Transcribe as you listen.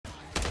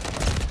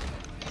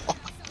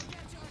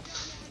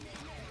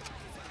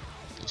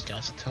these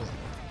guys are telling.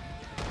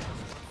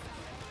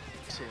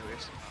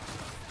 Serious.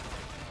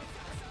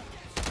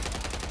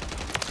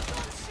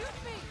 Don't shoot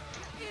me,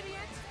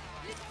 idiot!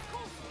 It's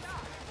cold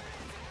enough.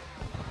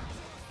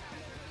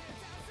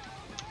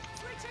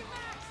 Switching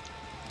max.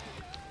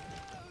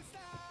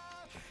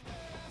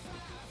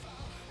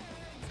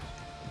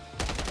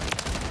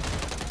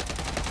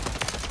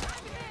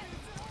 I'm in.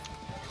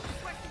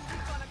 Requesting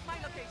recon at my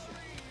location.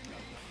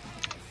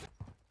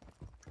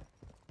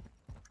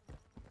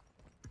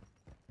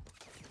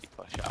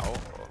 Push out.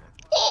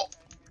 Oh!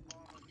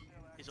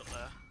 He's up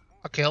there.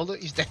 I killed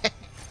it. He's dead.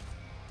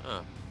 Oh.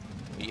 Are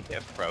you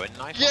here throwing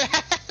knife? Yeah.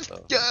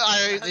 So.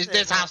 Yeah.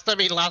 This has to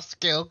be last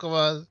kill. Come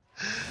on.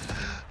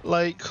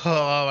 Like,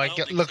 oh my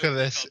god! Look at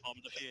this.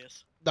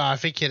 No, I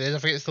think it is. I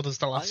think it's still just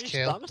the last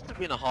kill. That must have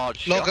been a hard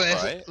Look shot, at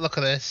this. right? Look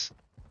at this.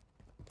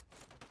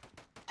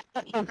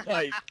 Oh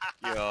my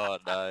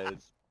god,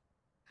 nice.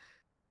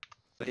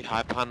 Did he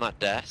hide behind that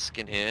desk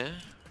in here?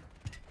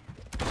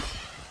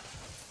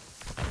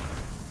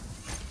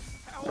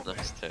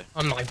 Nice too.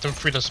 I knifed him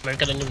through the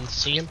smoke. I didn't even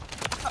see him.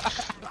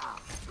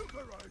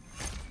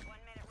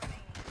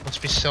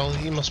 Must be salty.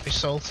 He must be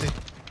salty.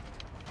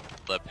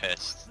 They're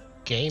pissed.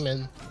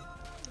 Gaming.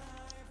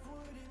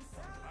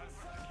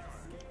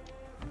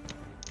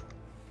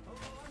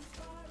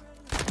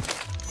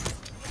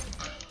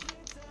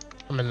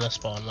 I'm in the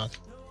spawn, lad.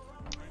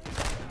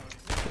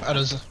 Oh,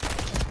 there's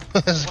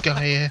a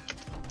guy here.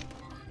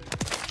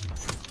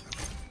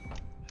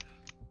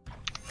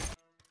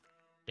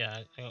 Yeah,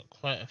 I got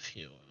quite a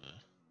few.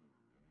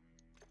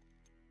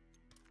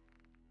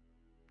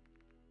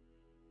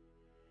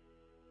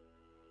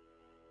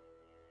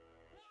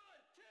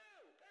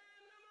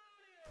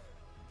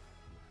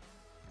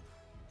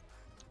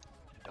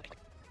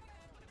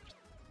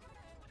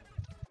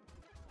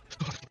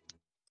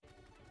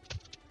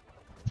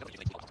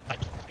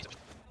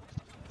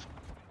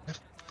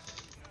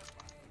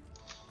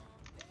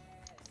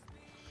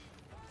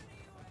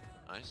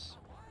 Nice.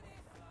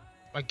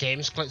 My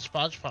game's glitched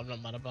badge, but I'm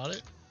not mad about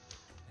it.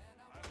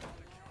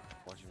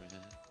 What do you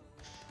mean?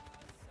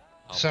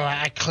 So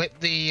I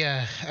clipped the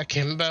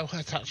akimbo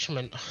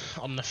attachment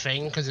on the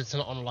thing because it's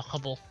not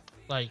unlockable,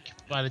 like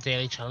by the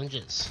daily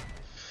challenges.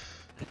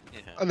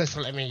 Yeah. Unless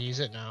they let me use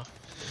it now.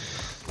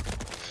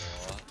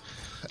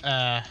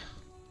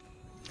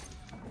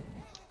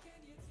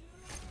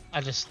 I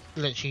just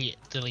literally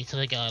deleted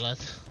the guy, lad.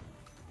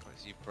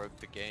 Because you broke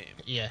the game.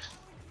 Yeah.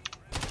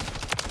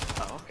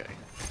 Oh, okay.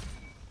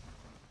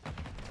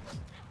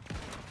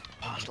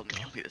 Oh, I still need to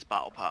complete this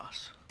battle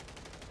pass.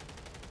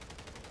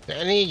 The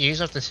only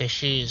use of this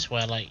issue is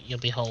where like you'll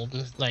be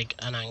holding like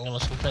an angle or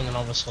something, and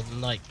all of a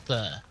sudden like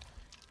the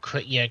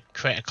create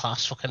a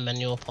class fucking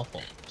menu will pop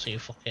up. So you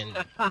fucking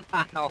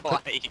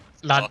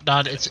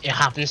lad, it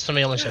happens to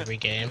me almost every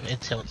game. It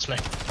tilts me.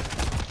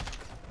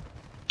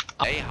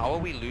 Hey, how are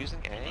we losing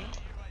A?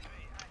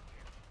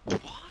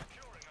 What?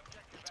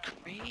 That's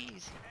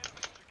crazy.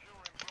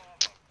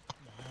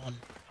 Come on.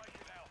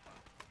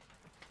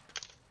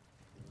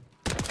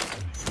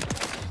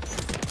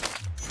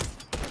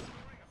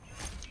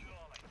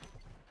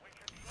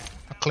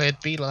 I cleared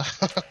Bila.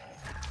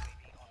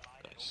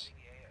 Nice.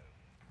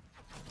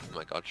 Oh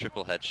my god,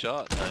 triple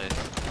headshot. Nice.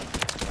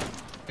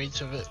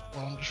 Beats of it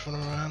while I'm just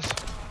running around.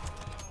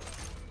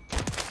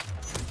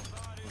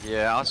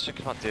 Yeah, I was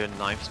thinking about doing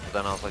knives, but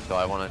then I was like, do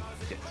I want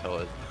to get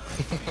tilted?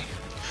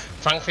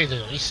 Thankfully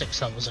there's only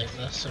 6 levels out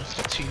there, so it's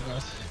not too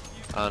bad.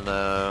 I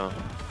know.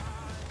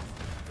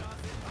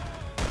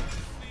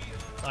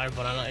 I'm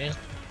running at you.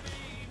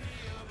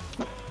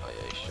 Oh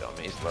yeah, he shot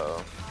me, he's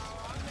low.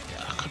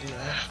 Yeah, I couldn't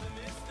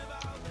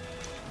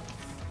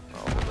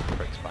Oh, the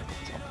prick's back on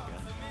top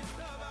again.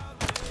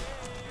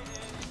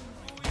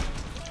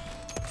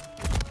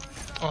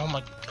 Oh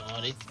my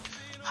god,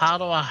 how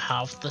do I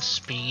have the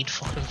speed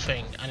fucking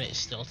thing and it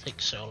still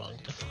takes so long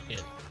to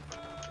fucking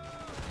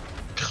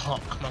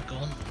cock my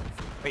gun?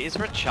 Wait, is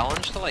there a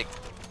challenge to like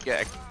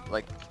get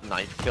like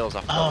knife kills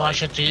after Oh, like, I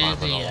should do climbing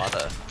the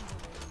ladder?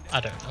 I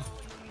don't know.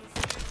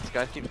 This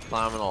guy keeps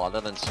climbing the ladder,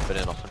 then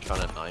spinning off and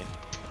trying to knife.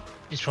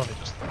 He's probably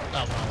just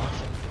having a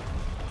laugh.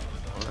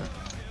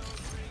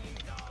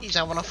 He's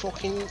having a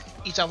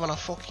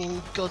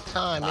fucking good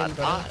time, Lad, ain't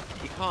brother?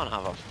 you can't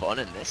have a fun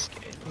in this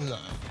game. No.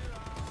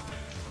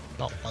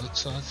 Not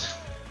once, lad.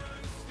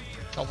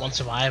 Not once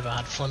have I ever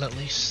had fun, at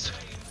least.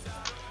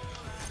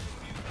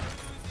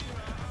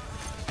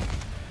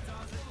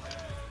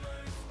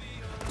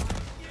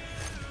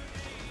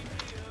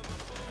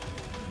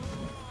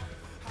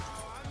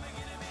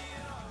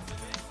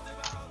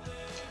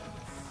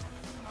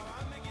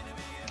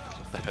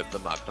 I hope the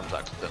Magnums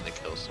accidentally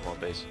kills someone,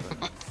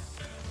 basically.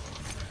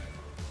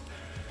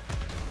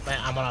 Mate,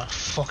 I'm on a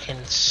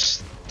fucking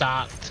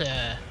start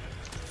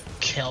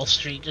kill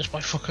streak just by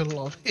fucking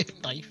lobbing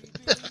a knife.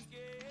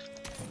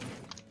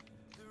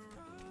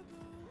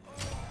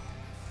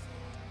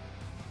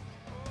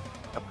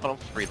 I put on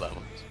 3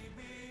 levels.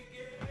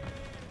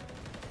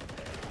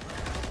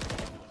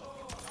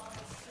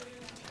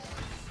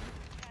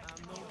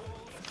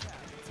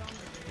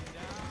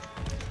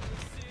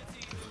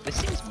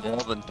 more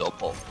than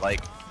double.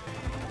 Like,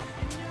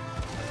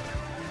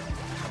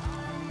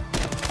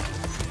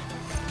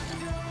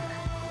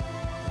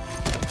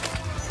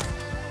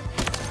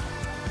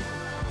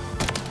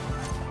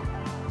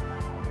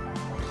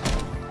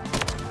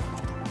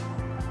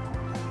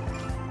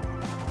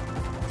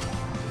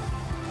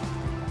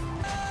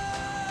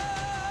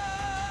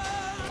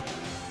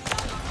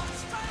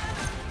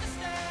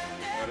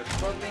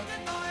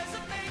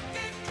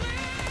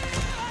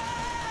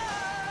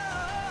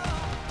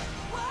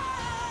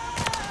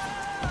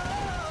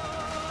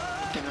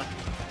 Hang on.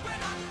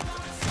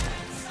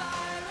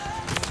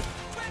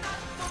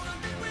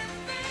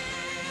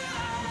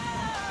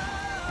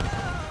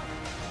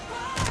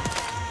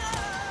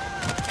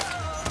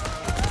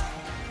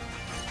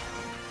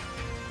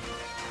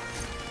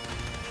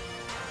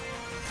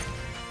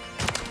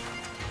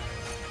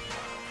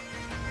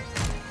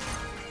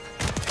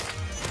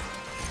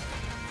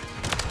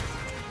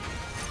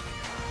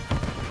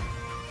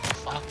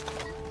 Fuck.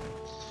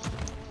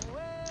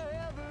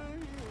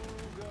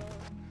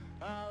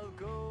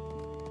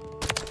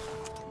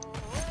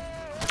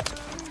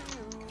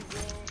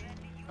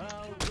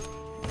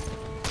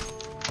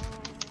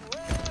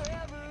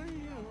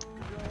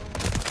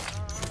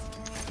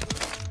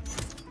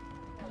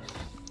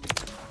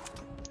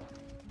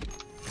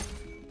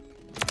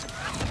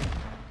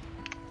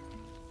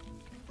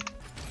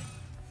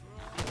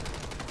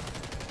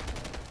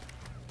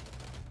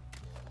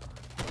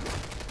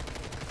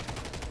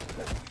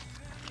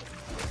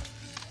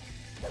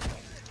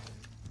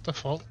 The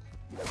fuck?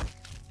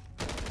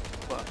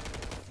 What?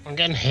 I'm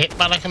getting hit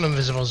by like an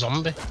invisible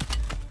zombie.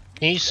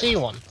 Can you see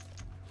one?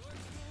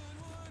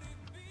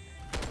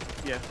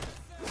 Yeah.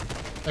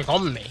 Like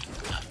on me?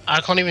 I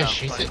can't even No,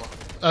 shoot fine. it.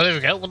 Oh, there we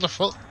go. What the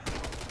fuck?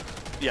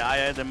 Yeah, I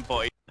heard him,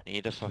 but I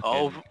need a fucking...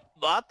 oh,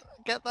 lad,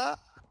 get that?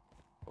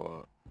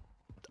 What?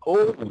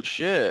 Oh,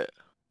 shit.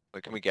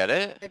 Wait, can we get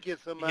it? Thank you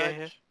so Yeah, much.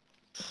 yeah.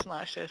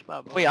 Smash this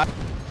bad boy. Wait, I...